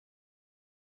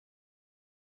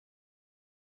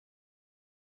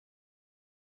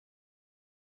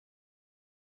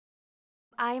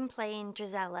I'm playing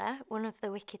Drisella, one of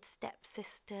the wicked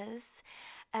stepsisters.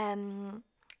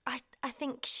 I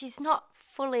think she's not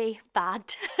fully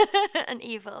bad and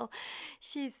evil.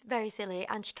 She's very silly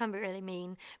and she can be really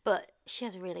mean, but she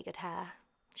has really good hair.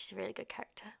 She's a really good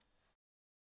character.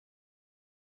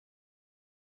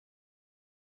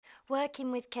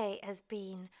 Working with Cate has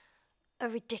been a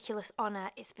ridiculous honour.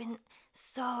 It's been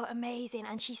so amazing,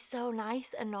 and she's so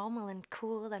nice and normal and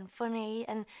cool and funny.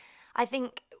 And I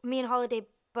think me and Holliday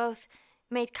both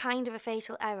made kind of a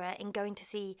fatal error in going to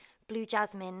see Blue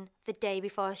Jasmine the day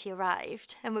before she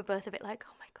arrived, and we're both a bit like,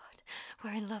 oh my god,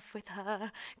 we're in love with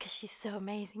her because she's so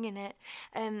amazing in it.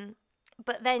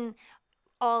 But then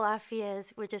all our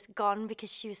fears were just gone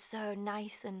because she was so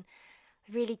nice and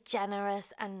really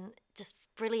generous and just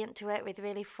brilliant to work with,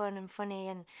 really fun and funny,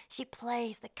 and she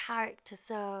plays the character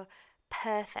so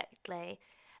perfectly.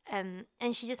 And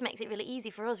she just makes it really easy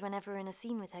for us whenever we're in a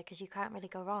scene with her because you can't really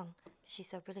go wrong. She's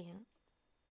so brilliant.